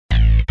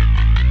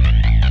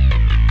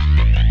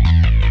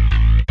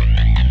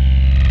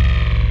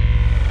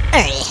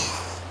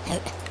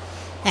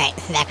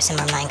with some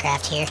more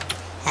Minecraft here.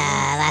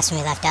 Last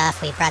when we left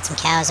off, we brought some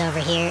cows over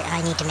here.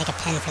 I need to make a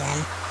pen for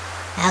them.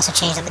 I also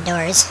changed up the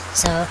doors,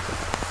 so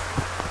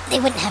they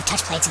wouldn't have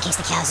touch plates in case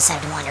the cows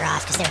decided to wander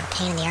off, because they were a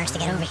pain in the arse to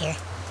get over here.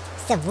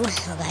 So, we'll go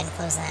ahead and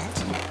close that.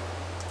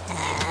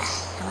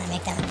 I want to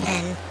make them a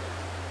pen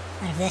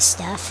out of this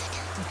stuff.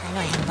 I know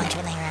I have a bunch of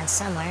it laying around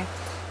somewhere.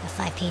 Got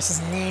 5 pieces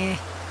in there.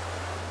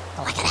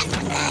 Oh, I gotta have more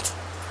than that.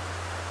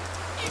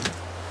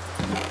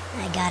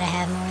 I gotta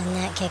have more than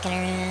that kicking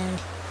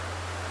around.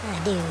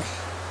 I do.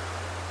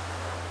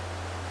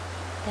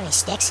 Got any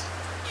sticks?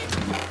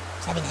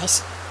 That'd be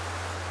nice.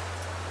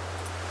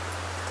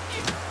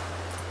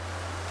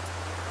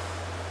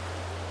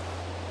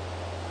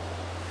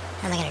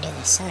 How am I gonna do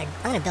this? I'm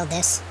gonna build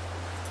this.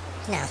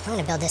 No, I'm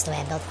gonna build this the way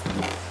I built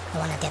the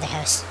one at the other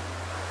house.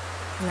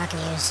 I'm not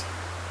gonna use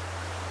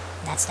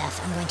that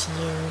stuff. I'm going to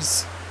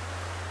use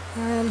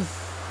where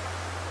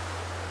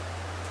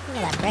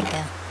did that brick go? I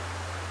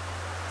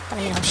thought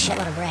I made a whole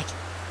shitload of brick.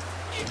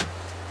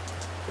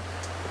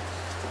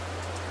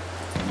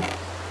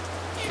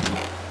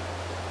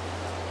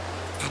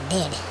 I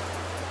did.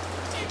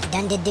 I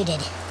done did.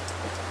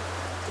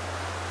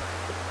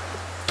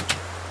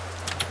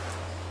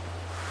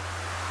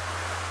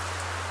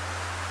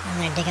 I'm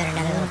gonna dig out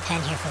another little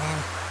pen here for them.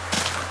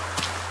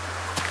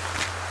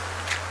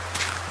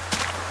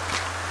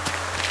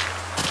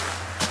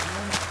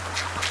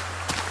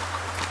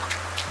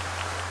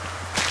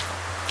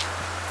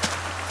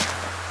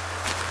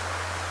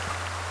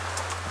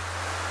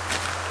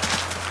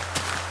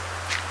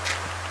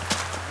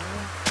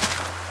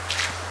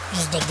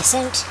 Just dig this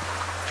out.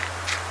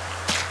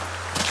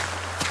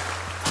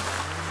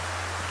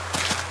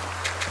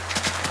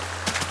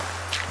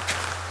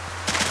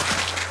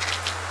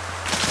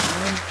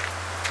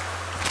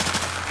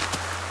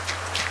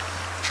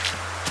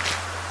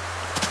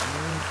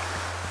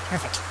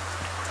 Perfect.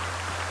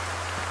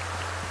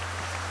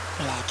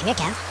 Come here,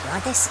 cow. You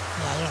want this?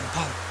 Yeah, you're in the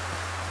pen.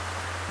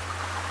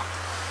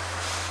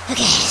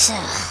 Okay, so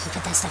I'll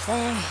put that stuff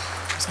there. I'm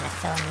just gonna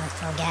fill in with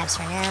little gaps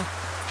for now.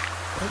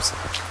 Oops.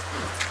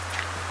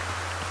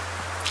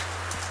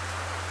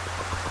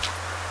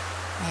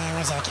 And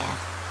where's the other cow?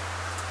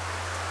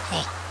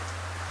 Hey.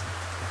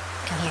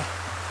 Come here.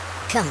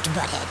 Come to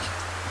Butthead.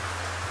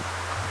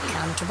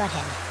 Come to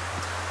Butthead.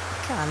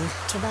 Come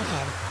to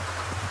Butthead.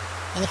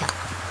 In you come.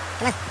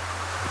 Come on.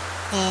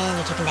 And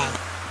you kick and bang.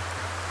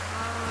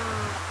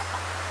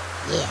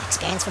 Yeah,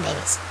 experience for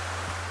babies.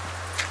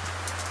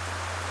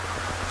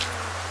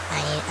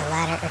 I need a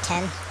ladder or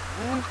 10.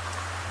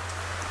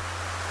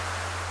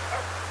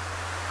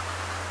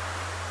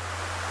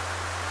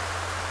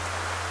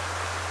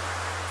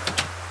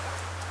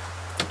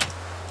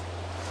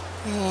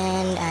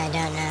 And I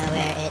don't know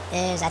where it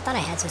is. I thought I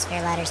had some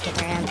spare ladders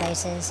kicking around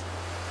places.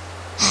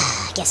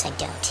 I guess I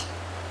don't.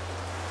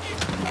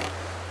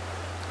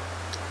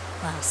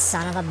 Well,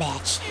 son of a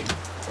bitch.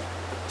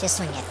 Just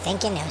when you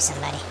think you know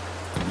somebody.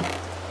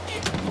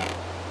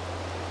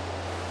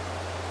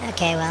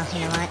 Okay, well, you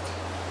know what?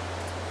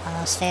 All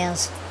else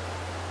fails.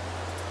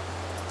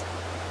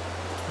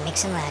 Make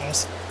some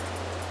ladders.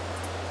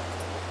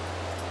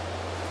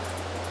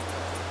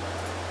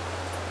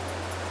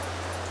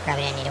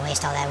 Probably didn't need to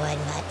waste all that wood,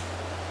 but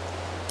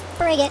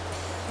bring it.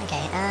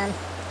 Okay,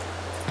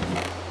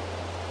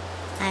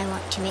 I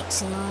want to make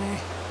some more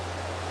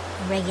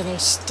regular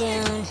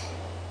stone.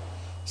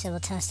 So we'll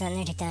toss that in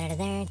there, take that out of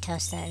there,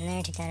 toss that in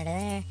there, take that out of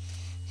there,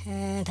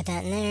 and put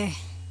that in there,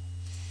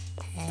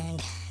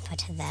 and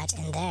put that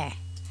in there.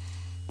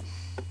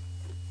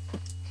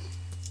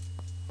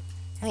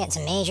 I'm getting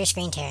some major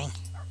screen tearing.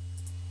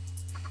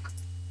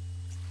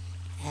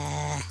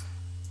 There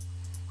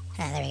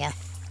we go.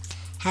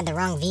 Had the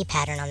wrong V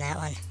pattern on that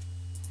one.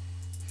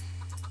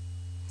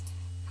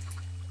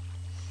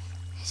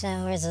 So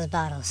where's those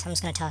bottles? I'm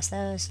just going to toss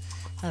those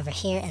over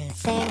here in the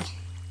thing.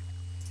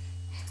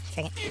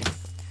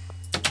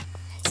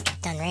 It's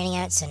done raining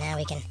out, so now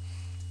we can...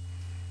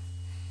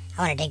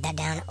 I want to dig that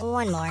down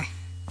one more.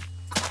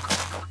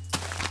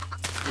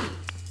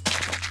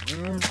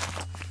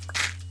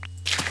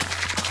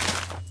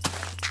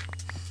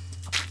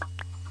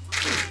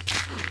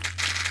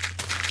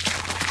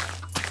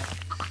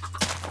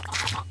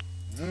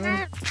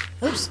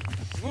 Oops.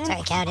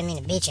 Sorry, cow, didn't mean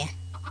to beat you.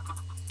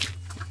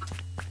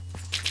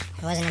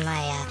 It wasn't in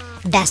my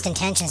best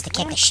intentions to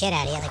kick the shit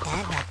out of you like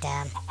that,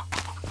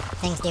 but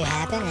things do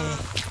happen, and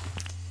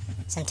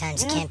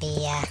sometimes it can't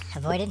be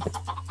avoided.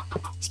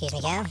 Excuse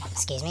me, cow.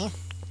 Excuse me.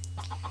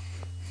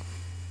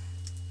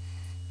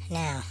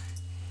 Now,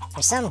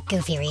 for some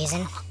goofy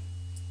reason,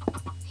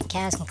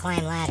 cows can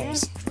climb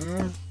ladders.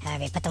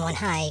 However, you put them one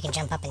high, you can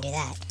jump up and do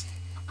that.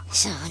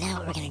 So, now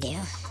what we're going to do...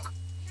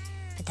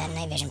 Put that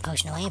night vision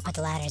potion away, put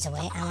the ladders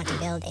away. I want to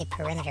build a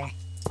perimeter.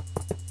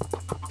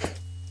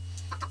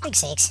 Big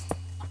sakes.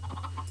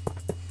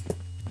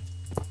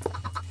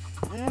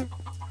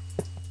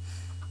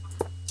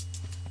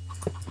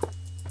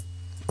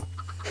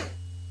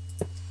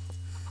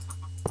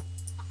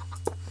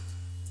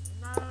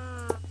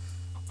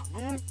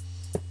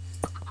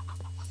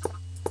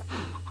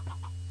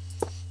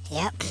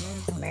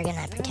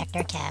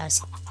 our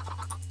cows.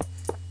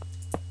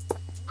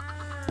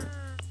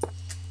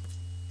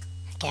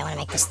 Okay, I want to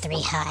make this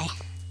 3 high.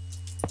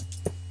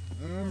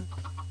 Ooh,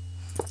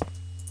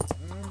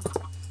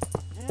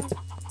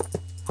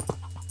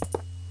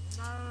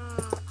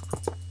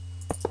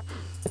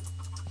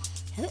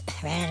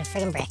 ran out of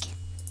friggin' brick.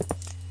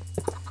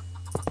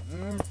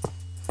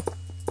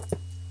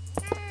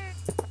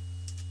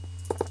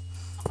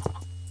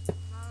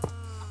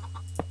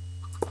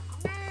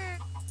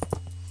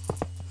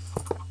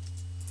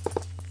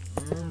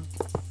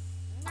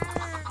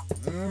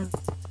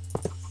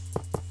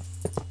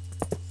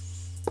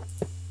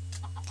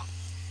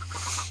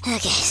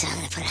 Okay, so I'm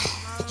going to put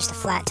just a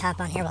flat top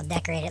on here. We'll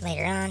decorate it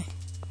later on.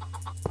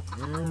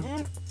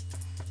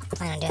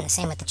 Plan on doing the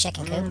same with the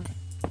chicken coop.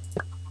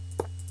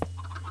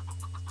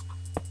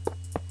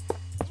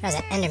 As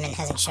that Enderman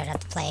hasn't showed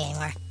up to play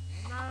anymore.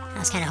 I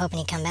was kind of hoping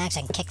he'd come back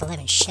so I can kick the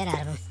living shit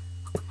out of him.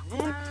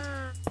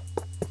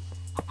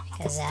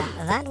 Because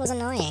that was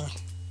annoying.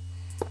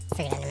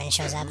 Freaking Enderman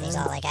shows up and he's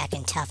all like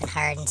acting tough and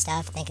hard and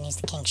stuff, thinking he's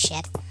the king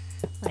shit.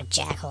 What a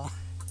jackhole.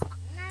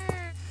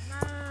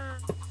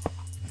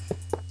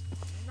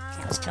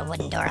 Okay, let's put a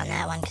wooden door on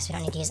that one because we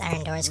don't need to use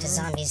iron doors because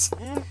zombies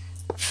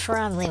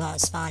probably won't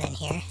spawn in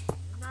here.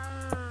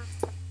 Am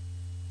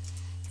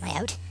I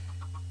out?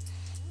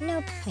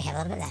 Nope, we have a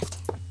little bit left.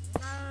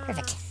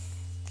 Perfect.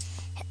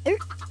 Oh,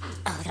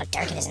 look how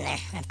dark it is in there.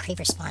 I have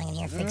creepers spawning in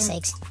here, for freak's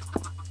sakes.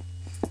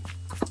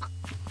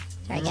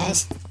 Sorry,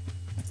 guys.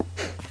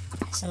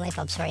 Some light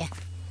bulbs for you.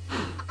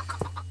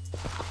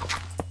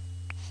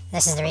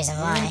 This is the reason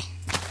why.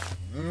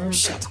 Oh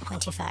shit,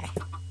 went too far.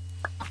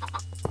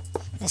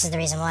 This is the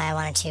reason why I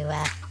wanted to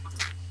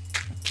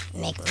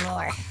make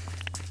more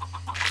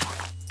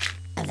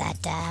of that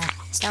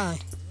stone.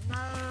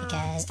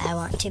 Because I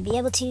want to be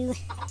able to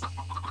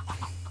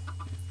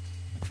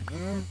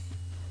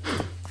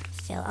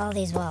fill all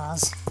these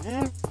walls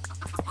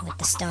with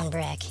the stone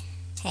brick.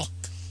 Hey,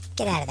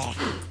 get out of there.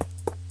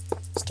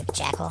 Stupid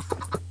jackal.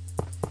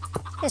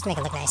 Just make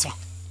it look nicer.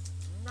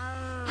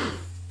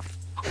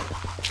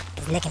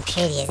 Looking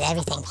pretty is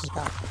everything,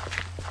 people.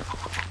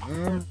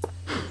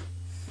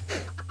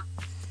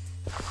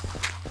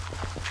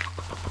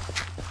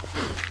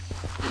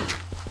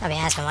 I'll be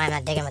asking why I'm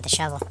not digging with the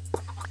shovel.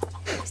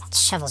 The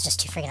shovel's just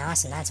too freaking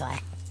awesome, that's why.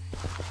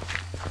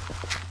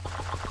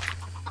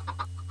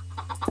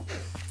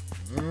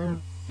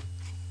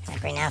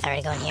 Like right now, if I were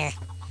to go in here,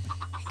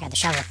 grab the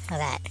shovel,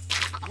 look at that.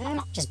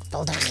 Just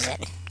bulldozes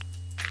it.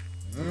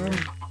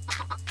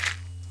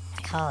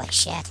 Like, holy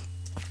shit.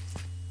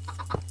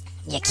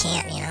 You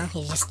can't, you know?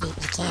 You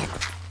can't.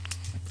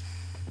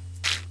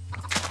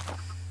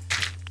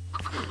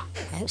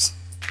 Oops.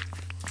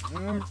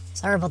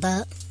 It's horrible,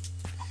 though.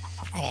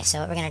 Okay, so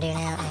what we're gonna do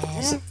now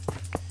is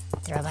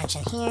throw a bunch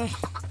in here.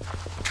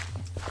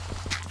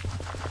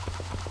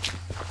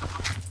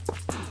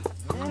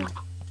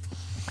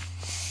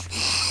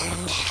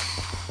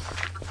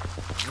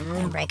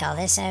 And break all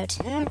this out.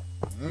 I'm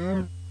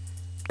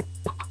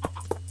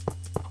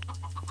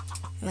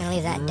gonna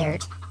leave that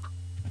dirt.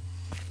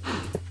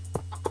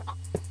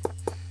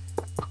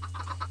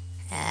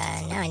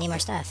 Now I need more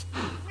stuff.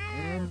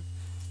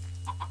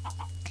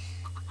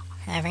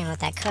 However, I'm gonna let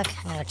that cook.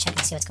 I'm gonna go check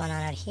and see what's going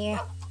on out here.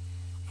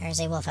 There's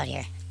a wolf out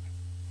here.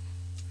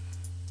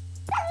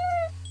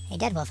 A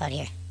dead wolf out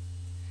here.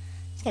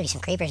 There's gotta be some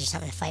creepers or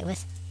something to fight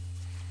with.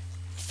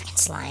 Freaking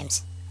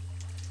slimes.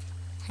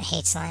 I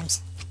hate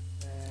slimes.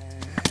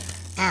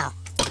 Ow.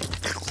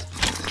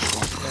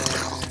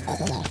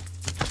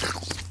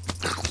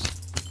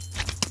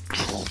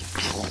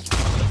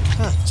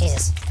 Oh,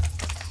 Jesus.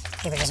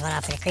 Creeper just went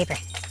off with a creeper.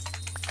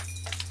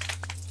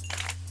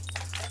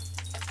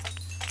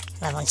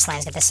 I love when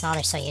slimes get this small,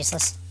 they're so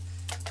useless.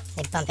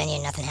 They bump into you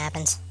and nothing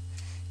happens.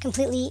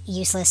 Completely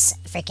useless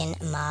freaking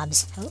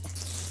mobs. Oh.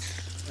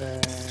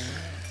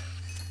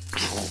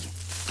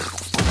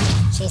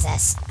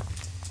 Jesus.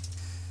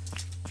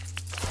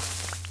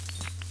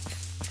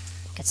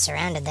 Got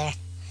surrounded there.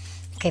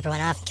 The creeper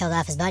went off and killed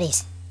off his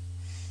buddies.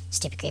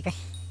 Stupid creeper.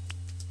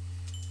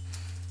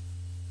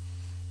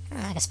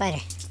 Oh, like a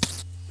spider.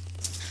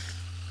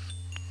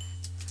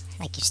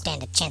 Like you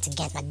stand a chance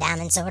against my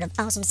diamond sword of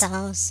awesome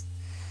sauce.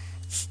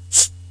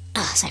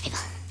 Oh, sorry, people.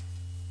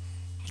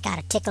 I got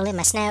a tickle in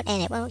my snout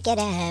and it won't get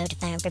out.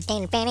 Got a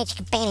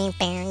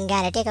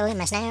tickle in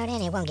my snout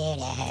and it won't get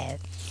out.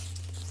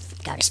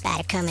 Got a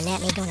spider coming at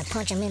me, gonna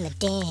punch him in the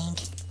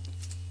dink.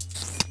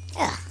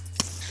 Ugh.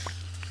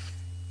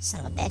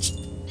 Son of a bitch.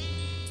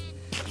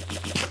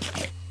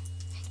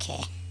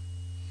 Okay.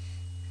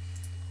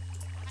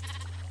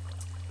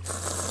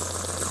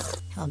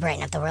 I'll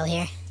brighten up the world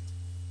here.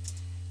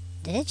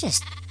 Did it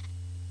just...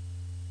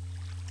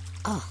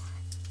 Oh.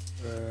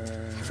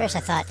 At first I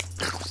thought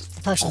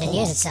the potion didn't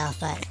use itself,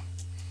 but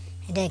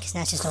it did, because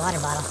now it's just a water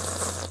bottle.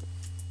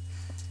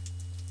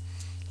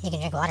 You can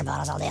drink water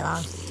bottles all day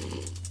long.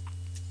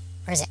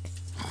 Where is it?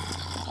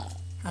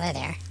 Oh, there they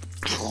are.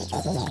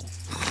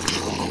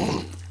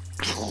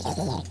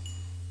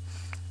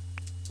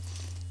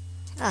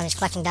 Oh, I'm just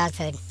collecting dog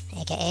food,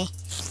 aka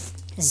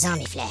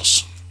Zombie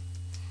flesh.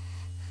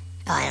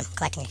 Oh, I am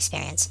collecting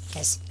experience,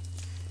 because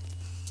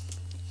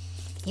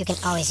you can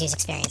always use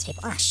experience,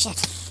 people. Oh, shit.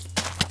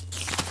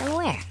 From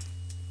where?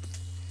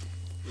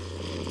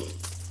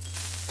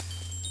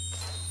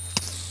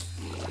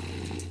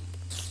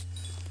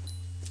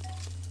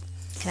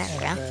 Come at me,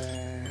 bro.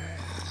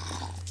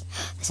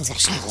 This one's gonna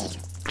shoot.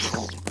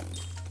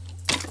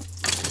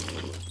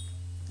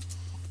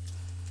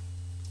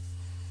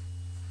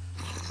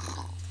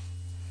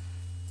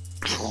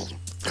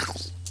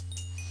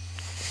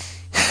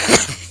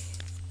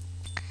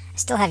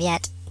 Still have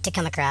yet to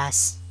come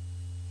across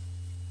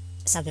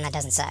something that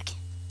doesn't suck.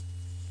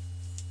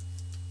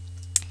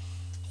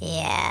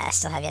 Yeah, I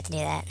still have yet to do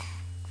that.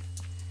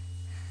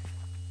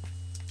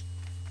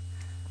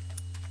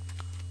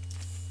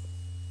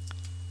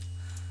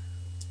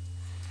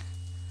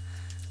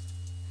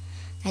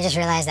 I just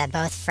realized that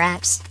both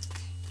Fraps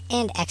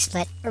and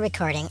XSplit were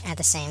recording at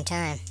the same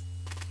time.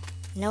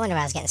 No wonder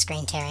I was getting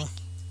screen tearing.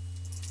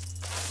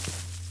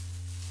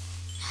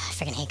 I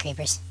freaking hate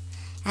creepers.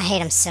 I hate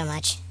them so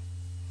much.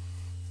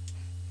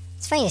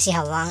 It's funny to see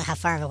how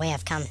far of a way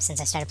I've come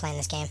since I started playing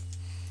this game.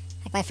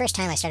 Like, my first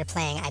time I started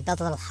playing, I built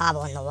a little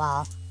hovel in the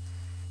wall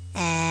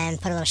and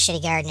put a little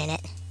shitty garden in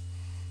it,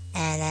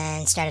 and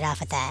then started off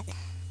with that.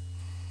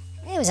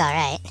 It was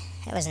alright.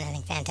 It wasn't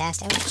anything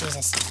fantastic. Oh,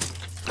 Jesus.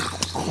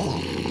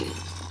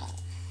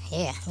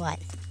 Yeah, what?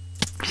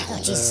 Oh,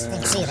 Jesus, I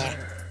can see you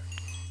there.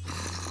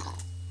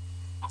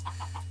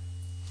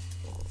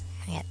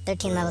 I got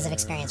 13 levels of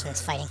experience from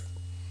this fighting.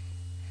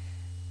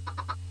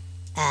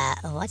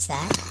 What's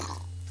that?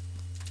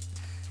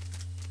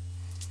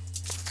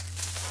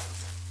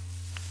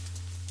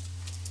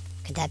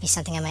 Could that be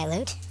something I might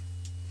loot?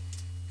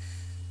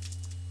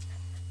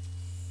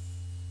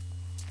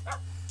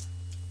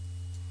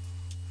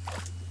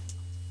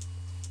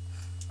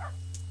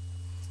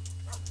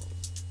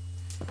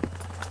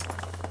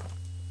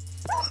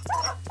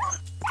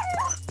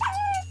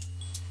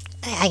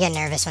 I get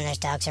nervous when there's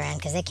dogs around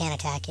because they can't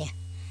attack you.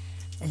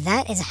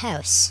 That is a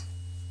house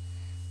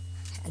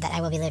that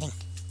I will be looting.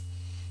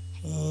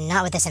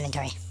 Not with this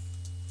inventory.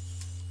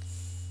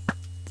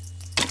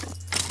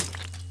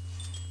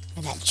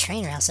 But that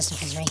train rail system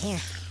is right here.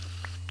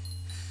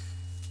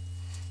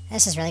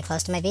 This is really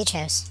close to my beach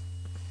house,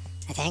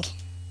 I think.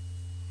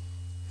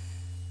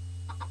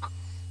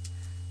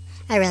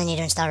 I really need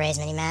to install Ray's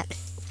minimap.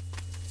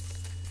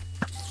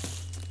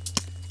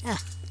 Oh,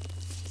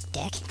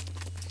 dick.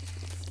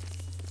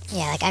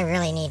 Yeah, like, I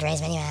really need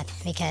Ray's minimap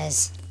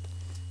because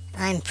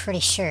I'm pretty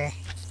sure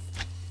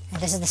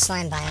that this is the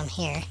slime biome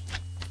here.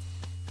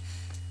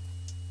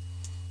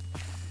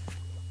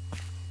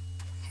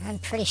 I'm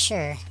pretty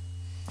sure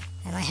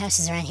that my house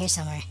is around here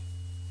somewhere.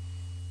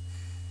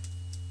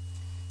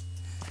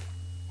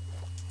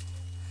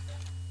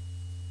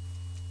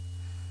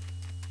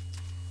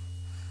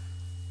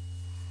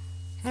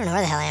 I don't know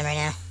where the hell I am right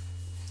now.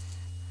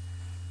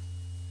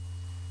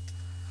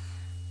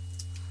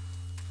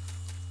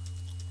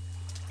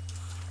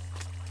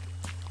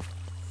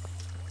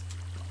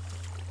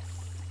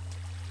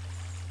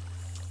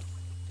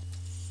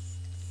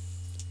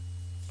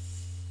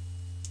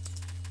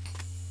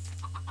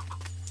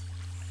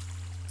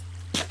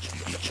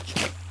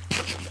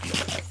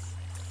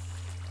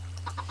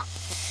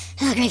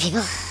 Oh, great, people.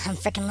 I'm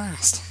freaking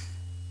lost.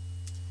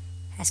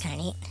 That's kind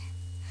of neat.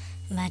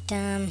 But,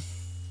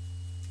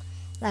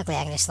 luckily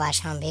I can just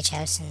slash home beach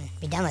house and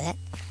be done with it.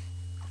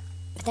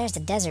 But there's the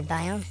desert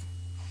biome.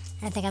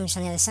 I think I'm just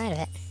on the other side of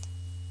it.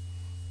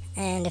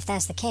 And if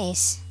that's the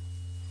case,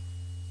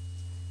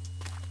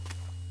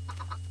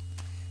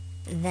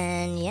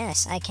 then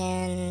yes, I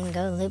can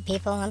go loot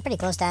people. I'm pretty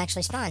close to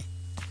actually spawn.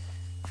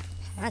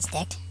 Well, that's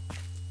dicked.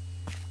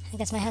 I think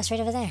that's my house right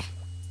over there.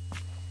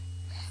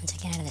 Once I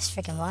get out of this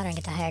freaking water and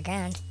get to higher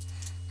ground,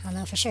 I'll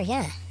know for sure.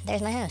 Yeah,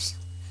 there's my house.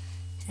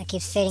 That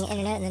keeps fading in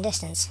and out in the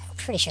distance. I'm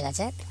pretty sure that's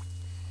it.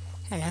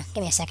 I don't know.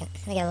 Give me a second.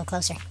 Let me get a little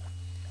closer.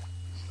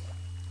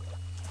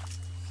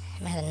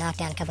 I might have to knock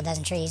down a couple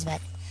dozen trees, but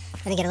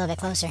let me get a little bit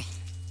closer.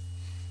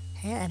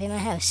 Yeah, that'd be my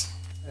house.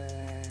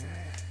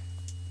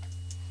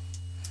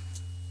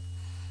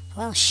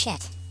 Well,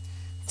 shit.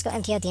 Let's go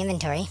empty out the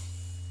inventory.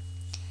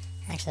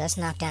 Actually, let's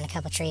knock down a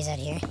couple trees out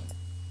here.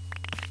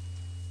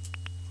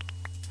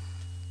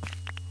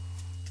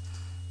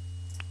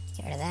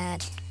 Get rid of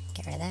that.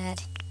 Get rid of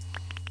that.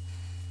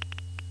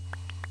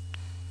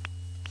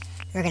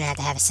 We're gonna have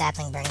to have a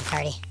sapling burning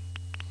party.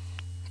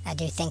 I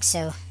do think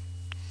so.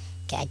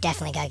 Okay, I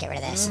definitely gotta get rid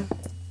of this.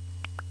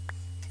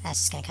 That's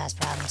just gonna cause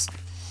problems.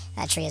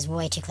 That tree is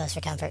way too close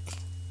for comfort.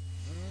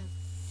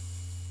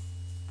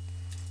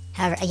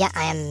 However, yeah,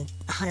 I am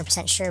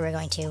 100% sure we're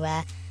going to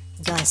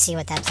go and see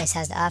what that place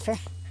has to offer.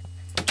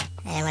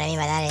 And what I mean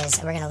by that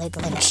is we're gonna loot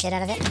the living shit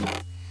out of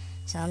it.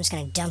 So I'm just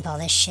gonna dump all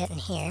this shit in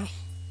here.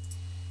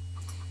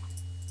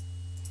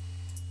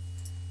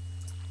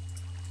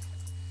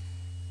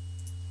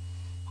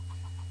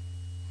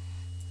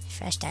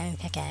 Fresh diamond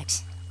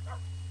pickaxe.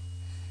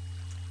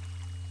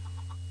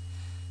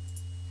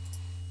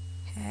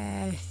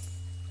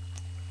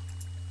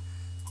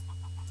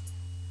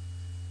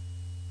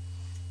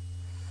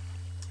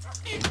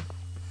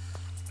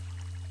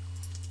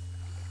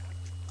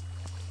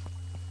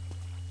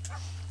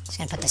 Just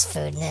gonna put this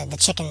food, the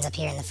chickens up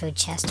here in the food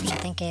chest, which I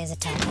think is a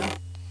taco.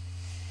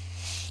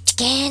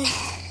 Chicken!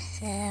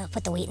 I'll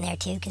put the wheat in there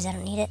too, because I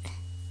don't need it.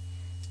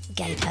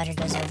 Gunpowder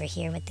goes over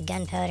here with the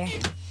gunpowder.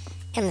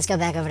 And let's go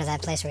back over to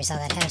that place where we saw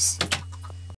that house.